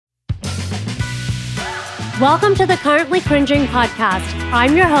Welcome to the Currently Cringing podcast.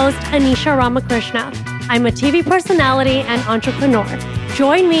 I'm your host, Anisha Ramakrishna. I'm a TV personality and entrepreneur.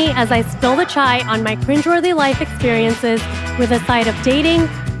 Join me as I spill the chai on my cringeworthy life experiences with a side of dating,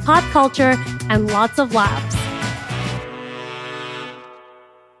 pop culture, and lots of laughs.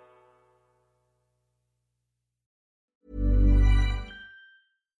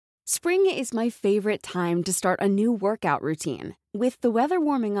 Spring is my favorite time to start a new workout routine. With the weather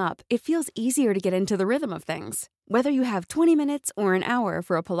warming up, it feels easier to get into the rhythm of things. Whether you have 20 minutes or an hour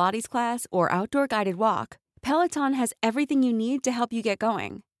for a Pilates class or outdoor guided walk, Peloton has everything you need to help you get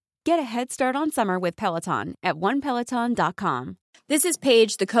going. Get a head start on summer with Peloton at onepeloton.com. This is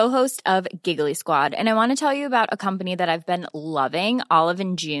Paige, the co-host of Giggly Squad, and I want to tell you about a company that I've been loving,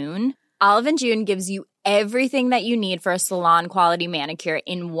 Olive & June. Olive & June gives you everything that you need for a salon-quality manicure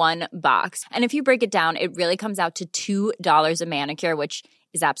in one box. And if you break it down, it really comes out to $2 a manicure, which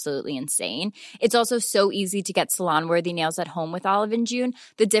is absolutely insane. It's also so easy to get salon-worthy nails at home with Olive & June.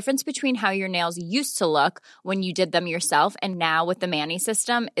 The difference between how your nails used to look when you did them yourself and now with the Mani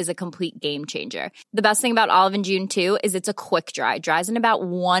system is a complete game changer. The best thing about Olive & June, too, is it's a quick dry. Dries in about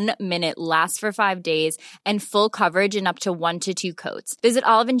 1 minute, lasts for 5 days, and full coverage in up to 1 to 2 coats. Visit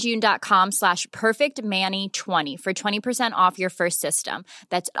oliveandjune.com/perfectmani20 for 20% off your first system.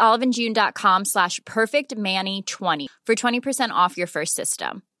 That's oliveandjune.com/perfectmani20 for 20% off your first system.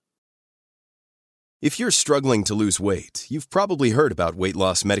 If you're struggling to lose weight, you've probably heard about weight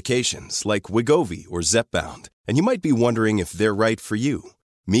loss medications like Wegovy or Zepbound, and you might be wondering if they're right for you.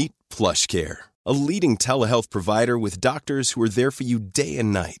 Meet PlushCare, a leading telehealth provider with doctors who are there for you day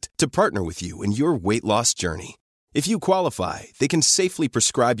and night to partner with you in your weight loss journey. If you qualify, they can safely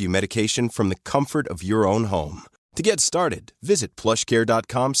prescribe you medication from the comfort of your own home. To get started, visit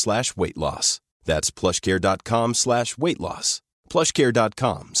plushcare.com/weightloss. That's plushcare.com/weightloss.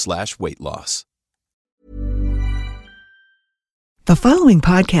 plushcare.com/weightloss. The following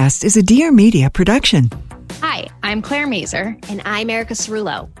podcast is a Dear Media production. Hi, I'm Claire Mazer. And I'm Erica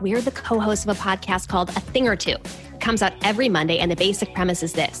Cerullo. We're the co-hosts of a podcast called A Thing or Two. It comes out every Monday, and the basic premise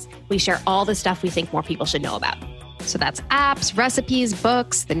is this. We share all the stuff we think more people should know about. So that's apps, recipes,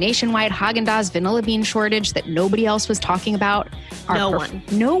 books, the nationwide Haagen-Dazs vanilla bean shortage that nobody else was talking about. No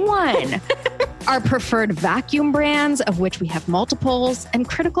one. Our preferred vacuum brands, of which we have multiples, and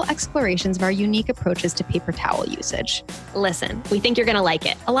critical explorations of our unique approaches to paper towel usage. Listen, we think you're going to like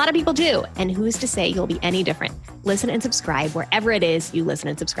it. A lot of people do. And who's to say you'll be any different? Listen and subscribe wherever it is you listen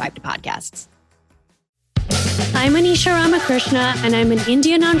and subscribe to podcasts. I'm Anisha Ramakrishna, and I'm an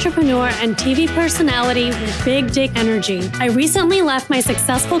Indian entrepreneur and TV personality with big dick energy. I recently left my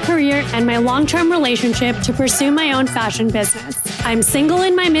successful career and my long-term relationship to pursue my own fashion business. I'm single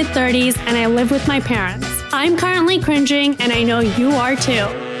in my mid-30s, and I live with my parents. I'm currently cringing, and I know you are too.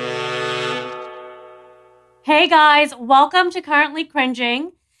 Hey guys, welcome to Currently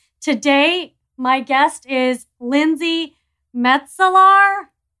Cringing. Today, my guest is Lindsay Metzeler.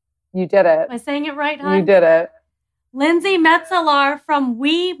 You did it. Am I saying it right, hon? You did it. Lindsay Metzeler from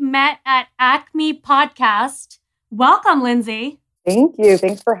We Met at Acme podcast. Welcome, Lindsay. Thank you.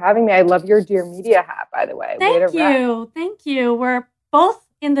 Thanks for having me. I love your Dear Media hat, by the way. Thank you. We're both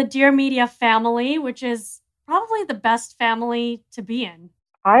in the Dear Media family, which is probably the best family to be in.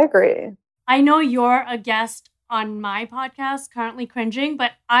 I agree. I know you're a guest on my podcast, Currently Cringing,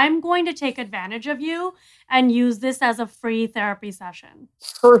 but I'm going to take advantage of you and use this as a free therapy session.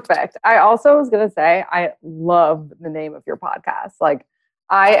 Perfect. I also was going to say, I love the name of your podcast. Like,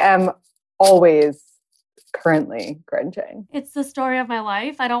 I am always currently cringing. It's the story of my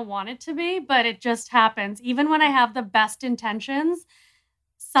life. I don't want it to be, but it just happens. Even when I have the best intentions,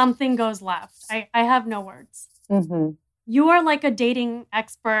 something goes left. I have no words. Mm-hmm. You are like a dating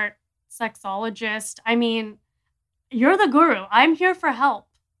expert, sexologist. I mean, you're the guru. I'm here for help.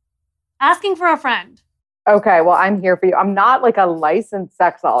 Asking for a friend. Okay, well, I'm here for you. I'm not like a licensed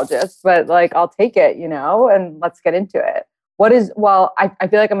sexologist, but like I'll take it, and let's get into it. I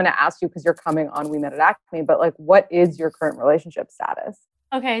feel like I'm going to ask you because you're coming on We Met at Acme, but like what is your current relationship status?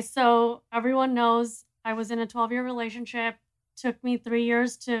 Okay, so everyone knows I was in a 12-year relationship. Took me 3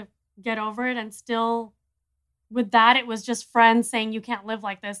 years to get over it, and still with that, it was just friends saying, you can't live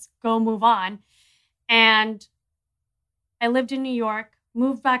like this, go move on. And I lived in New York,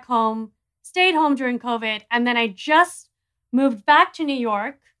 moved back home, stayed home during COVID, and then I just moved back to New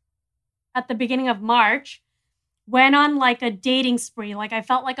York at the beginning of March, went on like a dating spree. Like I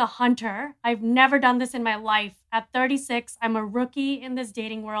felt like a hunter. I've never done this in my life. At 36, I'm a rookie in this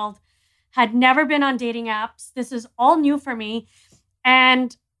dating world, had never been on dating apps. This is all new for me.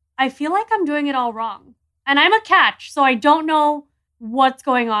 And I feel like I'm doing it all wrong. And I'm a catch, so I don't know what's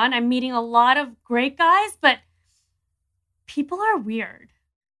going on. I'm meeting a lot of great guys, but people are weird.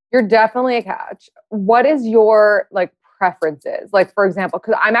 You're definitely a catch. What is your like preferences? Like, for example,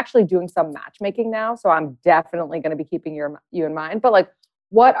 because I'm actually doing some matchmaking now, so I'm definitely going to be keeping you in mind. But like,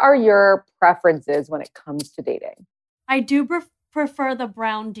 what are your preferences when it comes to dating? I do prefer the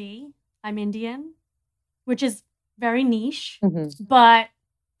brown D. I'm Indian, which is very niche, but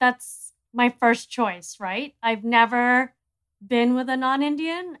that's my first choice, right? I've never been with a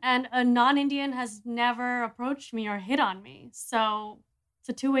non-Indian, and a non-Indian has never approached me or hit on me. So it's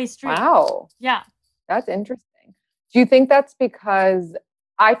a two-way street. Wow. Yeah. That's interesting. Do you think that's because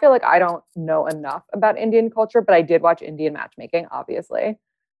I feel like I don't know enough about Indian culture, but I did watch Indian matchmaking, obviously.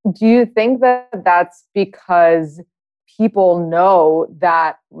 Do you think that that's because people know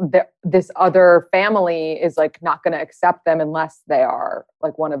that this other family is like not going to accept them unless they are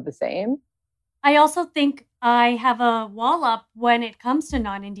like one of the same? I also think I have a wall up when it comes to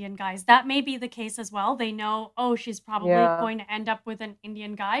non-Indian guys. That may be the case as well. They know, oh, she's probably going to end up with an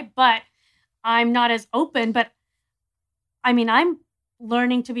Indian guy, but I'm not as open. But I mean, I'm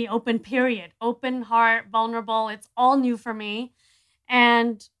learning to be open, period. Open heart, vulnerable. It's all new for me.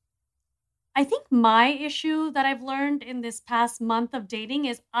 And I think my issue that I've learned in this past month of dating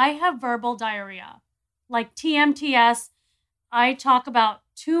is I have verbal diarrhea. Like TMTS, I talk about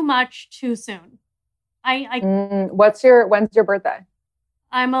too much too soon. When's your birthday?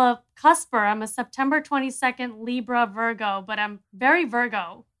 I'm a cusper. I'm a September 22nd Libra Virgo, but I'm very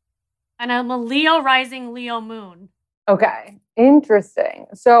Virgo. And I'm a Leo rising, Leo moon. Okay. Interesting.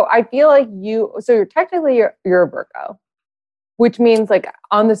 So I feel like you're technically you're a Virgo, which means like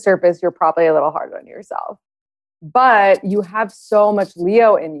on the surface, you're probably a little hard on yourself, but you have so much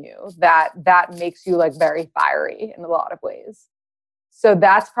Leo in you that makes you like very fiery in a lot of ways. So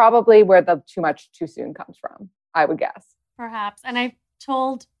that's probably where the too much too soon comes from, I would guess. Perhaps. And I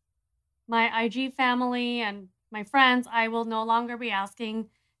told my IG family and my friends, I will no longer be asking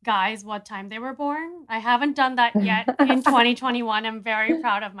guys what time they were born. I haven't done that yet in 2021. I'm very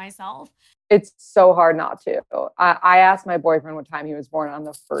proud of myself. It's so hard not to. I asked my boyfriend what time he was born on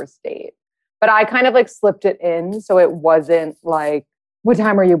the first date, but I kind of like slipped it in. So it wasn't like, what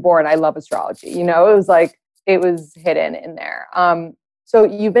time are you born? I love astrology. You know, it was like, it was hidden in there. So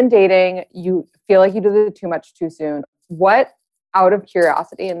you've been dating, you feel like you did it too much too soon. What, out of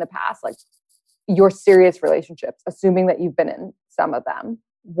curiosity in the past, like your serious relationships, assuming that you've been in some of them,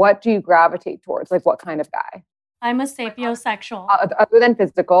 what do you gravitate towards? Like what kind of guy? I'm a sapiosexual. Other than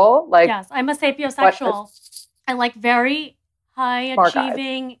physical, like yes, I'm a sapiosexual. I like very high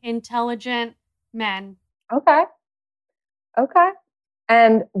achieving, intelligent men. Okay.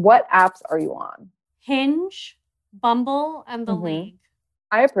 And what apps are you on? Hinge, Bumble, and The League.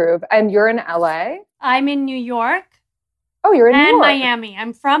 I approve. And you're in LA? I'm in New York. Oh, you're in New York. And Miami.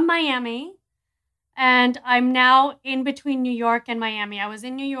 I'm from Miami. And I'm now in between New York and Miami. I was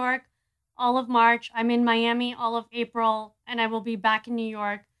in New York all of March. I'm in Miami all of April. And I will be back in New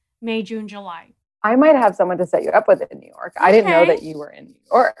York May, June, July. I might have someone to set you up with in New York. Okay. I didn't know that you were in New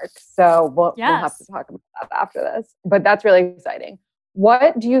York. So we'll have to talk about that after this. But that's really exciting.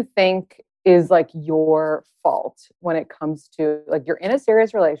 What do you think is like your fault when it comes to like you're in a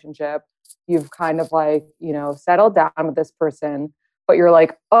serious relationship, you've kind of like, you know, settled down with this person, but you're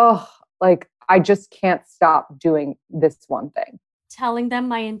like, oh, like I just can't stop doing this one thing. Telling them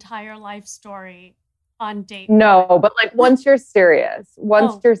my entire life story on date. No, but like once you're serious,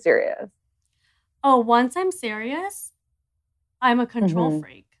 you're serious. Oh, once I'm serious, I'm a control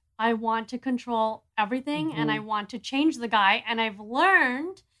freak. I want to control everything and I want to change the guy. And I've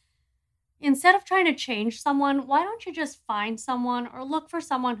learned instead of trying to change someone, why don't you just find someone or look for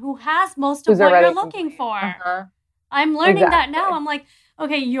someone who has most of what you're looking for? I'm learning that now. I'm like,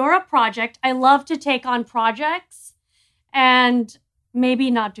 okay, you're a project. I love to take on projects and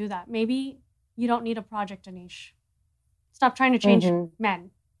maybe not do that. Maybe you don't need a project, Anish. Stop trying to change men.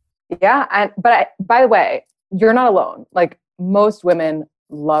 Yeah. But by the way, you're not alone. Like most women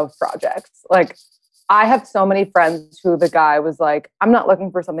love projects. Like I have so many friends who the guy was like, I'm not looking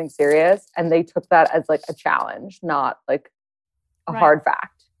for something serious. And they took that as like a challenge, not like a hard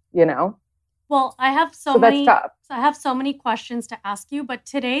fact, you know? Well, I have so many questions to ask you, but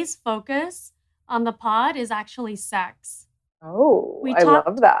today's focus on the pod is actually sex. Oh, I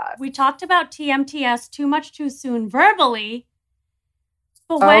love that. We talked about TMTS, too much too soon, verbally.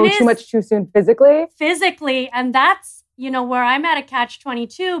 But when is too much too soon physically? Physically. And that's, you know, where I'm at a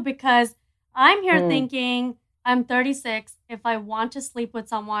catch-22 because I'm here thinking I'm 36. If I want to sleep with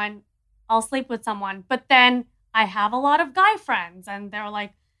someone, I'll sleep with someone. But then I have a lot of guy friends and they're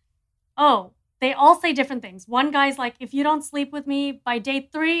like, oh, they all say different things. One guy's like, if you don't sleep with me by date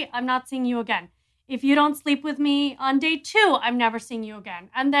 3, I'm not seeing you again. If you don't sleep with me on date 2, I'm never seeing you again.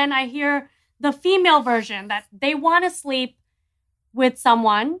 And then I hear the female version that they want to sleep with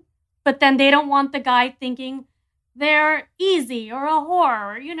someone, but then they don't want the guy thinking they're easy or a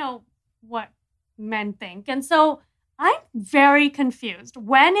whore, or, you know, what men think. And so I'm very confused.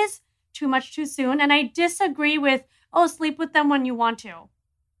 When is too much too soon? And I disagree with, oh, sleep with them when you want to.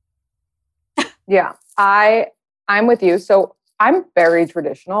 Yeah, I'm with you. So I'm very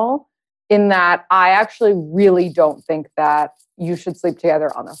traditional in that I actually really don't think that you should sleep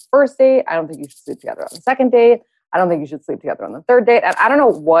together on the first date. I don't think you should sleep together on the second date. I don't think you should sleep together on the third date. And I don't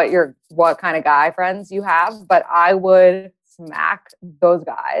know what kind of guy friends you have, but I would smack those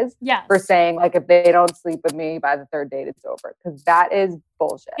guys for saying, like, if they don't sleep with me by the third date, it's over. Because that is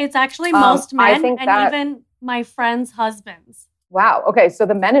bullshit. It's actually most men and even my friends' husbands. Wow. Okay. So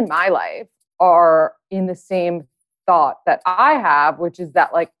the men in my life are in the same thought that I have, which is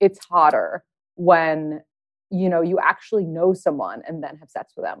that, like, it's hotter when, you know, you actually know someone and then have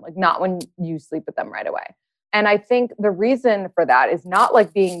sex with them, like not when you sleep with them right away. And I think the reason for that is not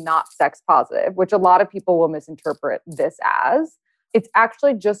like being not sex positive, which a lot of people will misinterpret this as. It's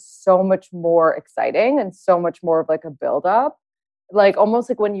actually just so much more exciting and so much more of like a buildup. Like almost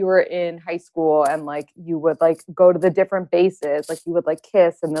like when you were in high school and like you would like go to the different bases, like you would like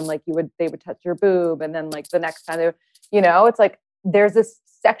kiss and then like they would touch your boob. And then like the next time they, you know, it's like there's this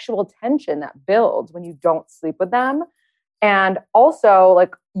sexual tension that builds when you don't sleep with them. And also,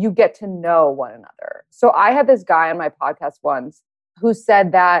 like, you get to know one another. So I had this guy on my podcast once who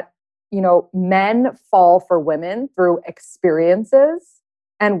said that, you know, men fall for women through experiences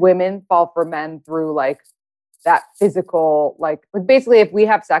and women fall for men through, like, that physical, like basically, if we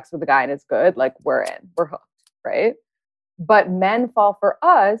have sex with a guy and it's good, like, we're hooked, right? But men fall for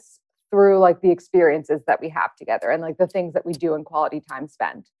us through, like, the experiences that we have together and, like, the things that we do in quality time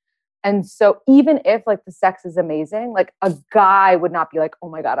spent. And so even if like the sex is amazing, like a guy would not be like, oh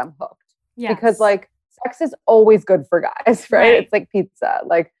my God, I'm hooked. Yes. Because like sex is always good for guys, right? It's like pizza.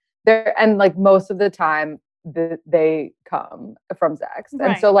 Like and like most of the time they come from sex.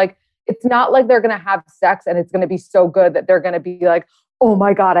 And so like, it's not like they're going to have sex and it's going to be so good that they're going to be like, oh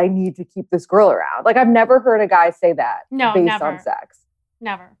my God, I need to keep this girl around. Like I've never heard a guy say that based on sex.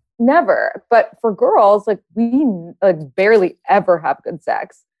 Never. But for girls, like we like barely ever have good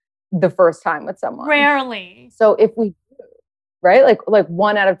sex the first time with someone. Rarely. So if we do, right? Like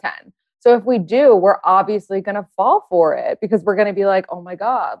 1 out of 10. So if we do, we're obviously going to fall for it because we're going to be like, oh my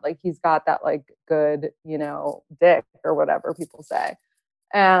God, like he's got that like good, you know, dick or whatever people say.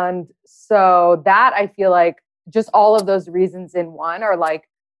 And so that I feel like just all of those reasons in one are like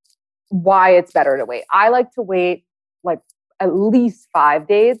why it's better to wait. I like to wait like at least 5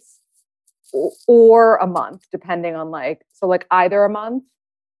 dates or a month, depending on like, so like either a month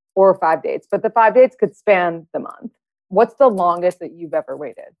or 5 dates, but the 5 dates could span the month. What's the longest that you've ever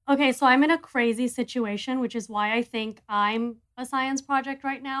waited? Okay, so I'm in a crazy situation, which is why I think I'm a science project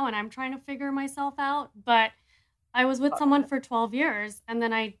right now and I'm trying to figure myself out. But I was with someone for 12 years and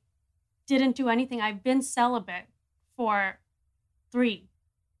then I didn't do anything. I've been celibate for 3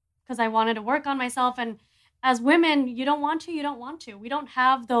 because I wanted to work on myself. And as women, you don't want to. We don't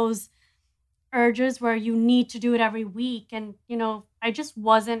have those urges where you need to do it every week. And, you know, I just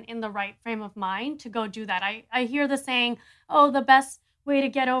wasn't in the right frame of mind to go do that. I hear the saying, oh, the best way to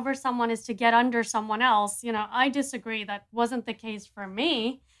get over someone is to get under someone else. You know, I disagree. That wasn't the case for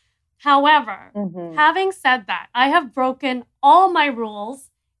me. However, having said that, I have broken all my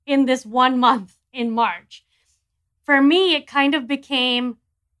rules in this 1 month in March. For me, it kind of became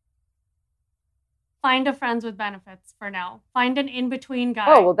find a friends with benefits for now. Find an in-between guy.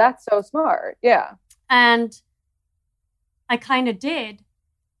 Oh, well, that's so smart. Yeah. And I kind of did,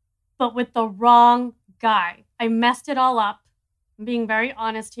 but with the wrong guy. I messed it all up. I'm being very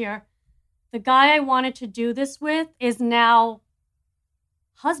honest here. The guy I wanted to do this with is now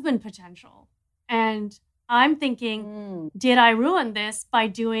husband potential. And I'm thinking, did I ruin this by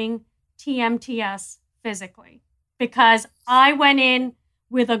doing TMTS physically? Because I went in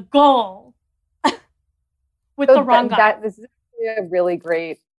with a goal with the wrong guy. This is a really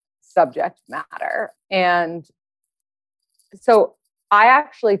great subject matter. And so I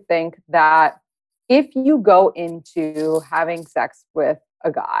actually think that if you go into having sex with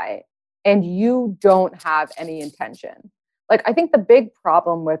a guy and you don't have any intention, like I think the big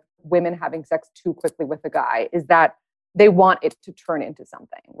problem with women having sex too quickly with a guy is that they want it to turn into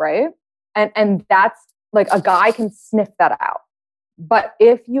something, right? And that's like a guy can sniff that out. But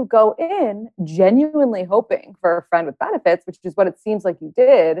if you go in genuinely hoping for a friend with benefits, which is what it seems like you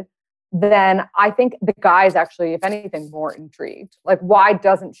did, then I think the guy is actually, if anything, more intrigued. Like, why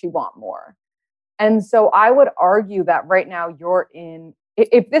doesn't she want more? And so I would argue that right now you're in,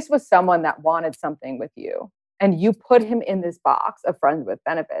 if this was someone that wanted something with you and you put him in this box of friends with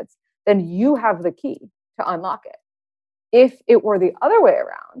benefits, then you have the key to unlock it. If it were the other way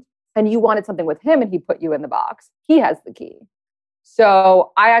around and you wanted something with him and he put you in the box, he has the key.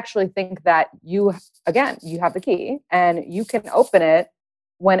 So I actually think that you, again, you have the key and you can open it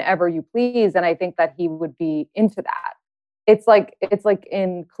whenever you please. And I think that he would be into that. It's like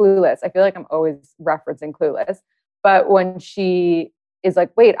in Clueless. I feel like I'm always referencing Clueless, but when she is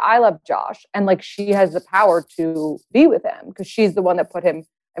like, wait, I love Josh. And like, she has the power to be with him because she's the one that put him.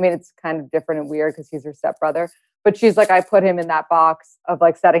 I mean, it's kind of different and weird because he's her stepbrother, but she's like, I put him in that box of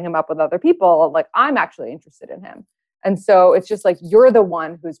like setting him up with other people. Like, I'm actually interested in him. And so it's just like, you're the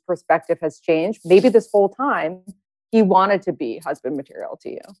one whose perspective has changed. Maybe this whole time he wanted to be husband material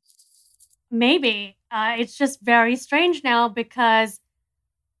to you. Maybe. It's just very strange now because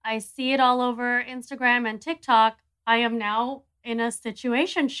I see it all over Instagram and TikTok. I am now in a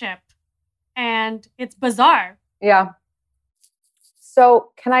situationship and it's bizarre. Yeah.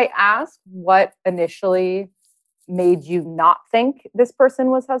 So can I ask what initially made you not think this person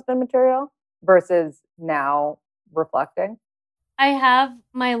was husband material versus now reflecting? I have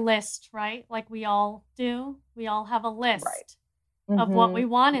my list, right? Like we all do. We all have a list of what we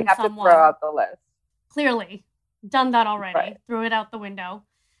want in someone. You have to throw out the list. Clearly. Done that already. Threw it out the window.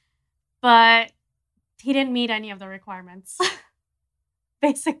 But he didn't meet any of the requirements.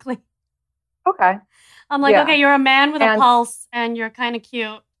 Basically. Okay. I'm like, okay, you're a man with a pulse and you're kind of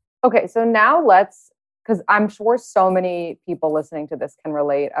cute. Okay, so now because I'm sure so many people listening to this can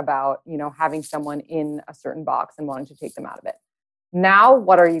relate about, having someone in a certain box and wanting to take them out of it. Now,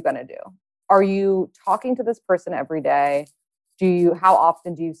 what are you going to do? Are you talking to this person every day? How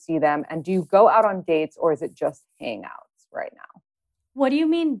often do you see them? And do you go out on dates or is it just hangouts right now? What do you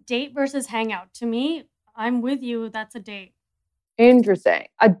mean date versus hangout? To me, I'm with you. That's a date. Interesting.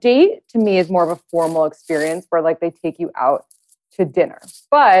 A date to me is more of a formal experience where like they take you out to dinner.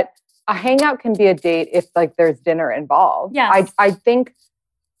 But a hangout can be a date if like there's dinner involved. Yes. I think,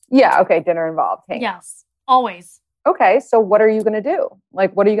 dinner involved. Hangout. Yes, always. Okay, so what are you going to do?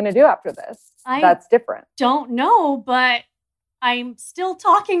 Like, what are you going to do after this? That's different. Don't know, but I'm still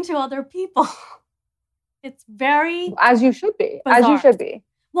talking to other people. It's very As you should be. bizarre. As you should be.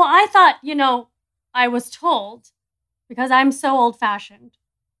 Well, I thought, I was told, because I'm so old-fashioned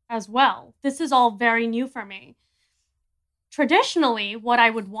as well. This is all very new for me. Traditionally, what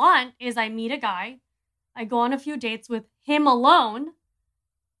I would want is I meet a guy, I go on a few dates with him alone,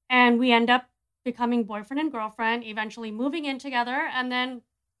 and we end up becoming boyfriend and girlfriend, eventually moving in together, and then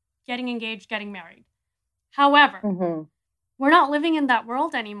getting engaged, getting married. However, we're not living in that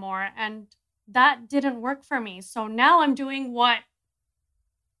world anymore, and that didn't work for me. So now I'm doing what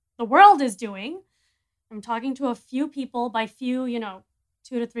the world is doing. I'm talking to a few people, by few,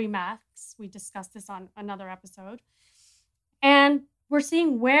 2 to 3 max. We discussed this on another episode. And we're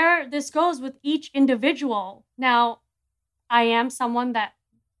seeing where this goes with each individual. Now, I am someone that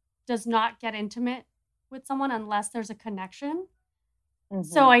does not get intimate with someone unless there's a connection.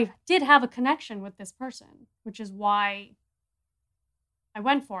 So I did have a connection with this person, which is why I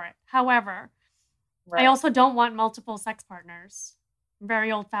went for it. However, I also don't want multiple sex partners. I'm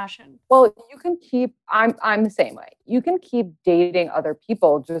very old-fashioned. Well, you can keep, I'm the same way. You can keep dating other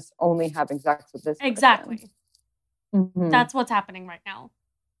people, just only having sex with this person. Exactly. That's what's happening right now.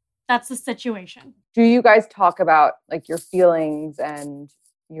 That's the situation. Do you guys talk about like your feelings and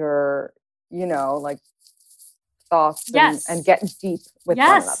your, like thoughts and get deep with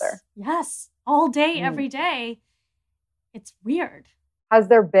one another? Yes. All day, every day. It's weird. Has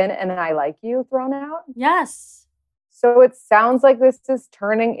there been an I like you thrown out? Yes. So it sounds like this is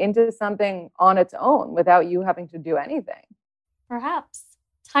turning into something on its own without you having to do anything. Perhaps.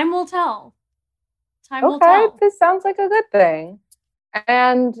 Time will tell. Time will tell. This sounds like a good thing.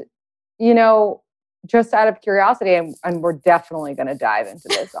 And, just out of curiosity, and we're definitely going to dive into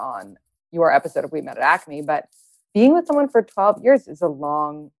this on your episode of We Met at Acme, but being with someone for 12 years is a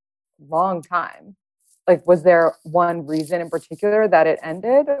long, long time. Like, was there one reason in particular that it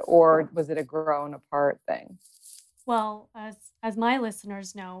ended, or was it a grown apart thing? Well, as my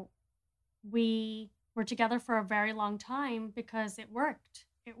listeners know, we were together for a very long time because it worked.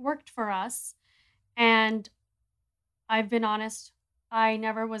 It worked for us. And I've been honest, I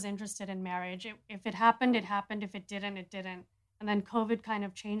never was interested in marriage. If it happened, it happened. If it didn't, it didn't. And then COVID kind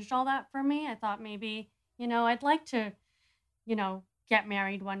of changed all that for me. I thought maybe, I'd like to, get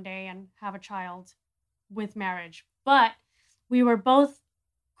married one day and have a child with marriage. But we were both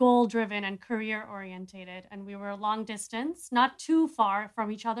goal driven and career orientated. And we were long distance, not too far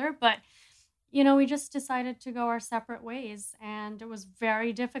from each other, but we just decided to go our separate ways. And it was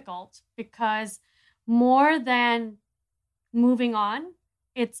very difficult because more than moving on,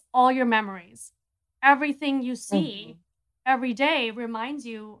 it's all your memories. Everything you see every day reminds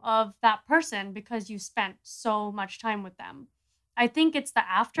you of that person because you spent so much time with them. I think it's the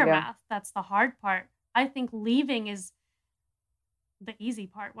aftermath that's the hard part. I think leaving is the easy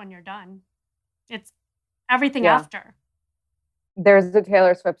part when you're done. It's everything after. There's a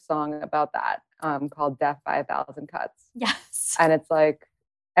Taylor Swift song about that called Death by a Thousand Cuts. Yes. And it's like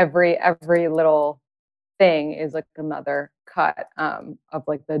every little thing is like another cut of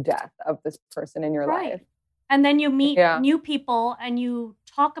like the death of this person in your life. And then you meet new people and you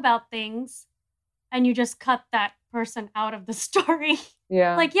talk about things and you just cut that person out of the story.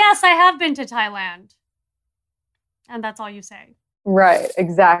 Yeah. Like, yes, I have been to Thailand. And that's all you say. Right.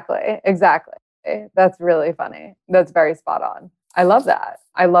 Exactly. That's really funny. That's very spot on. I love that.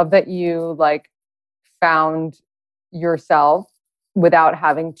 I love that you like found yourself without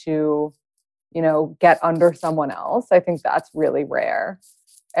having to, get under someone else. I think that's really rare.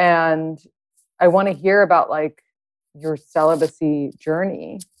 And I want to hear about like your celibacy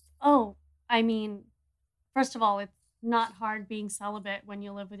journey. Oh, I mean, first of all, it's not hard being celibate when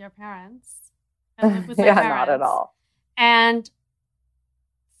you live with your parents. I live with my parents. Not at all. And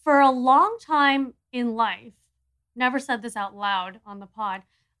for a long time in life, never said this out loud on the pod,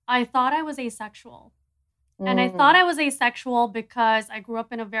 I thought I was asexual. And I thought I was asexual because I grew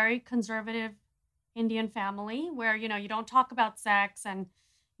up in a very conservative Indian family where, you don't talk about sex and,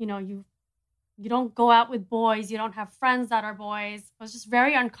 you don't go out with boys. You don't have friends that are boys. I was just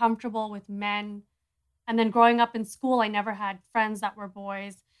very uncomfortable with men. And then growing up in school, I never had friends that were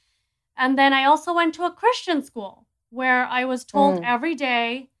boys. And then I also went to a Christian school where I was told every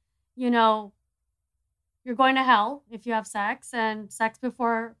day, you're going to hell if you have sex, and sex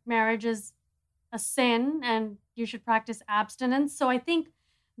before marriage is a sin and you should practice abstinence. So I think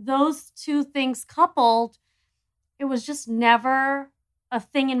those two things coupled, it was just never a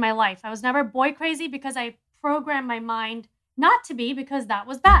thing in my life. I was never boy crazy because I programmed my mind not to be because that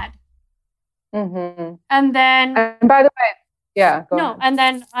was bad. Mm-hmm. And then... And by the way, go ahead. And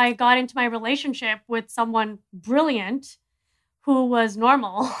then I got into my relationship with someone brilliant who was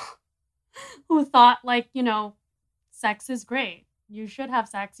normal, who thought like, sex is great. You should have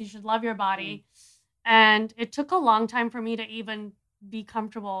sex. You should love your body. And it took a long time for me to even be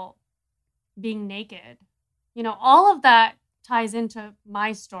comfortable being naked. All of that ties into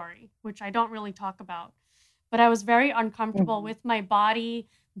my story, which I don't really talk about. But I was very uncomfortable with my body,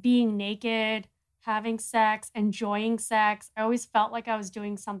 being naked, having sex, enjoying sex. I always felt like I was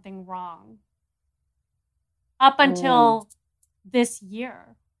doing something wrong. Up until this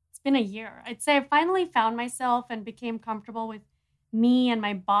year. It's been a year. I'd say I finally found myself and became comfortable with me and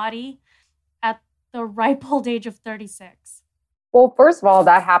my body at the ripe old age of 36. Well, first of all,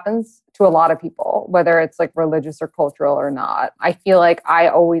 that happens to a lot of people, whether it's like religious or cultural or not. I feel like I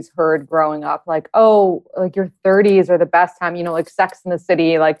always heard growing up, like, oh, like your 30s are the best time, like Sex in the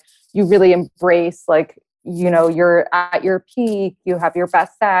City, like you really embrace, like, you're at your peak, you have your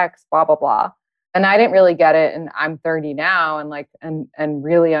best sex, blah, blah, blah. And I didn't really get it. And I'm 30 now and like, and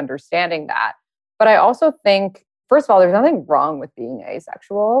really understanding that. But I also think, first of all, there's nothing wrong with being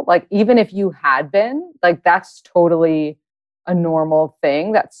asexual. Like, even if you had been, like, that's totally a normal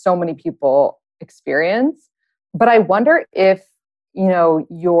thing that so many people experience. But I wonder if,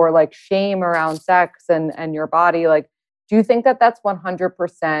 your like shame around sex and your body, like, do you think that that's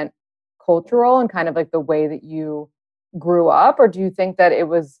 100% cultural and kind of like the way that you grew up? Or do you think that it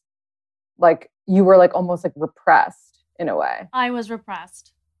was like, you were like almost like repressed in a way? I was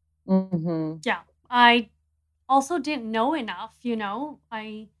repressed. Mm-hmm. Yeah. I also didn't know enough,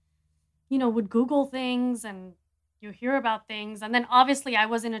 I, would Google things and you hear about things. And then obviously I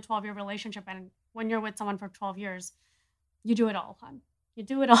was in a 12-year relationship. And when you're with someone for 12 years, you do it all, hon. You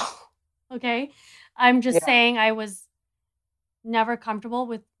do it all. Okay. I'm just saying I was never comfortable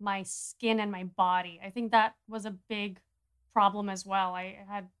with my skin and my body. I think that was a big problem as well. I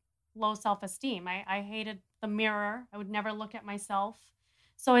had low self-esteem. I hated the mirror. I would never look at myself.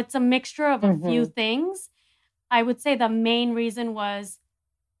 So it's a mixture of a few things. I would say the main reason was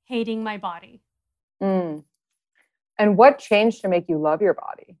hating my body. And what changed to make you love your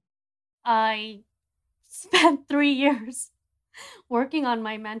body? I spent 3 years working on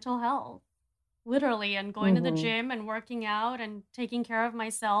my mental health, literally, and going to the gym and working out and taking care of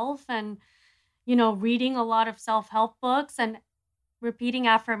myself and, reading a lot of self-help books and repeating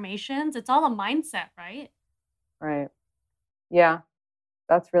affirmations. It's all a mindset, right? Right. Yeah.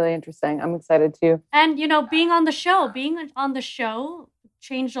 That's really interesting. I'm excited too. And, being on the show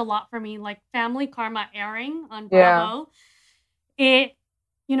changed a lot for me. Like Family Karma airing on Bravo, it,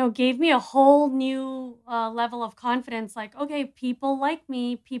 gave me a whole new level of confidence. Like, okay, people like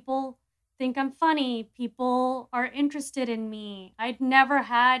me. People think I'm funny. People are interested in me. I'd never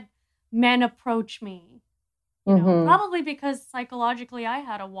had men approach me. Probably because psychologically I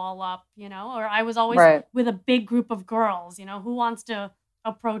had a wall up, or I was always with a big group of girls, who wants to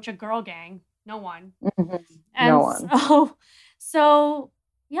approach a girl gang? No one. And no one. So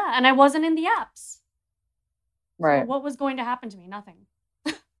yeah, and I wasn't in the apps. Right. So what was going to happen to me? Nothing.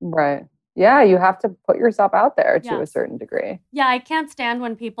 Right. Yeah, you have to put yourself out there to a certain degree. Yeah, I can't stand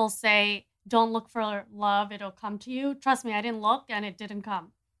when people say, don't look for love, it'll come to you. Trust me, I didn't look and it didn't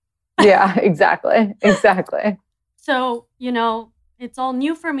come. Yeah, exactly. Exactly. So, it's all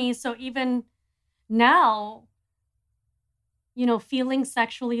new for me. So even now, feeling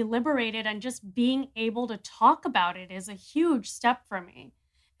sexually liberated and just being able to talk about it is a huge step for me.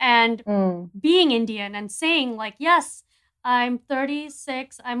 And being Indian and saying like, yes, I'm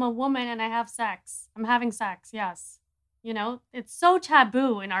 36, I'm a woman and I have sex. I'm having sex, yes. It's so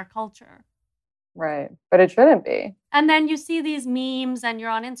taboo in our culture. Right. But it shouldn't be. And then you see these memes and you're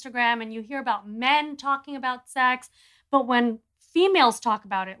on Instagram and you hear about men talking about sex. But when females talk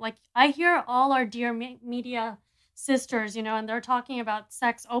about it, like I hear all our dear media sisters, and they're talking about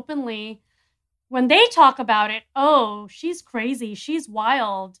sex openly. When they talk about it, oh, she's crazy, she's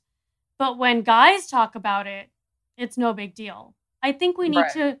wild. But when guys talk about it, it's no big deal. I think we need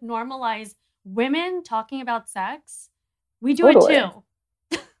to normalize women talking about sex. We do it too.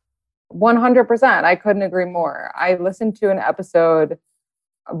 100%. I couldn't agree more. I listened to an episode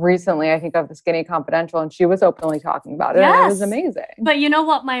recently, I think, of The Skinny Confidential, and she was openly talking about it. Yes. And it was amazing. But you know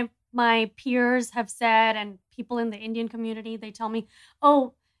what my peers have said, and people in the Indian community, they tell me,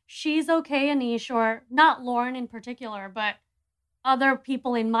 oh, she's okay, Anish, or not Lauren in particular, but other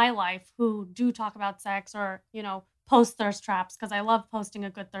people in my life who do talk about sex or, post thirst traps, because I love posting a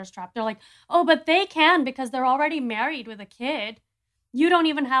good thirst trap. They're like, oh, but they can because they're already married with a kid. You don't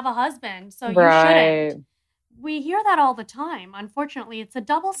even have a husband, so you shouldn't. We hear that all the time. Unfortunately, it's a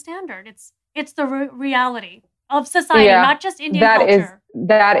double standard. It's the reality of society, not just Indian culture.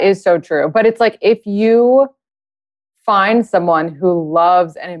 That is so true. But it's like if you find someone who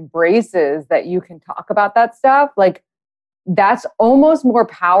loves and embraces that you can talk about that stuff, like that's almost more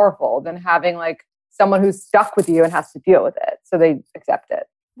powerful than having like someone who's stuck with you and has to deal with it. So they accept it.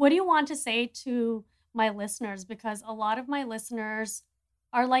 What do you want to say to my listeners? Because a lot of my listeners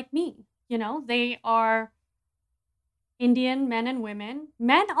are like me, they are Indian men and women,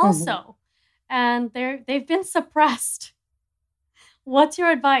 men also, and they've been suppressed. What's your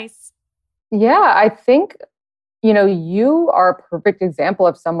advice? Yeah, I think, you are a perfect example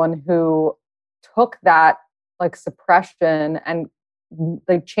of someone who took that like suppression and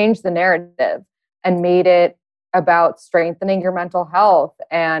like changed the narrative and made it about strengthening your mental health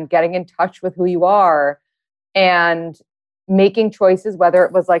and getting in touch with who you are and making choices, whether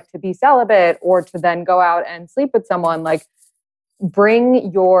it was like to be celibate or to then go out and sleep with someone, like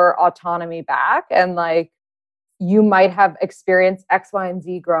bring your autonomy back. And like, you might have experienced X, Y, and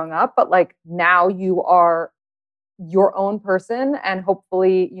Z growing up, but like now you are your own person and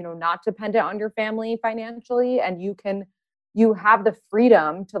hopefully, not dependent on your family financially. And you have the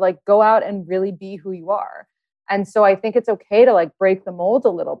freedom to like go out and really be who you are. And so I think it's okay to like break the mold a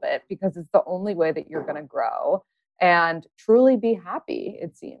little bit because it's the only way that you're going to grow and truly be happy,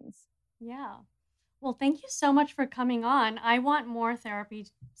 it seems. Yeah. Well, thank you so much for coming on. I want more therapy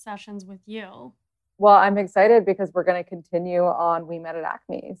sessions with you. Well, I'm excited because we're going to continue on We Met at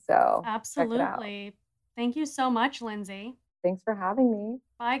Acme. So absolutely. Thank you so much, Lindsay. Thanks for having me.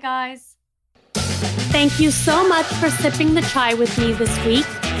 Bye, guys. Thank you so much for sipping the chai with me this week.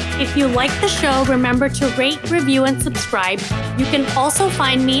 If you like the show, remember to rate, review, and subscribe. You can also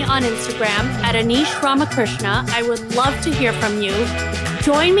find me on Instagram at Anish Ramakrishna. I would love to hear from you.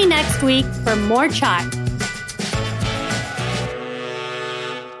 Join me next week for more chai.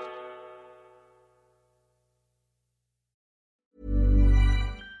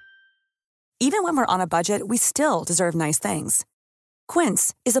 Even when we're on a budget, we still deserve nice things.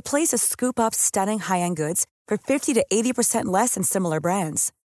 Quince is a place to scoop up stunning high-end goods for 50 to 80% less than similar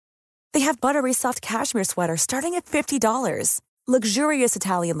brands. They have buttery soft cashmere sweaters starting at $50, luxurious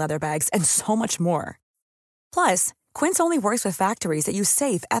Italian leather bags, and so much more. Plus, Quince only works with factories that use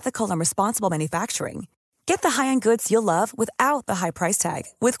safe, ethical, and responsible manufacturing. Get the high-end goods you'll love without the high price tag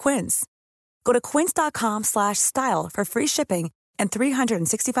with Quince. Go to quince.com/style for free shipping and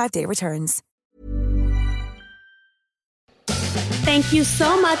 365-day returns. Thank you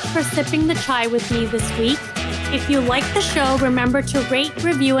so much for sipping the chai with me this week. If you like the show, remember to rate,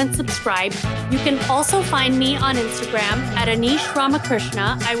 review, and subscribe. You can also find me on Instagram at Anish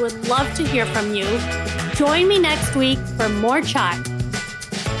Ramakrishna. I would love to hear from you. Join me next week for more chai.